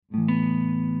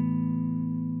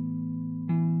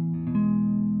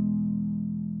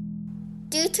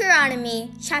Deuteronomy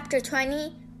chapter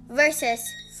 20, verses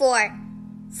 4.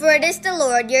 For it is the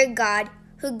Lord your God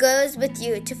who goes with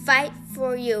you to fight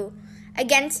for you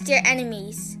against your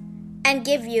enemies and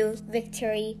give you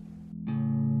victory.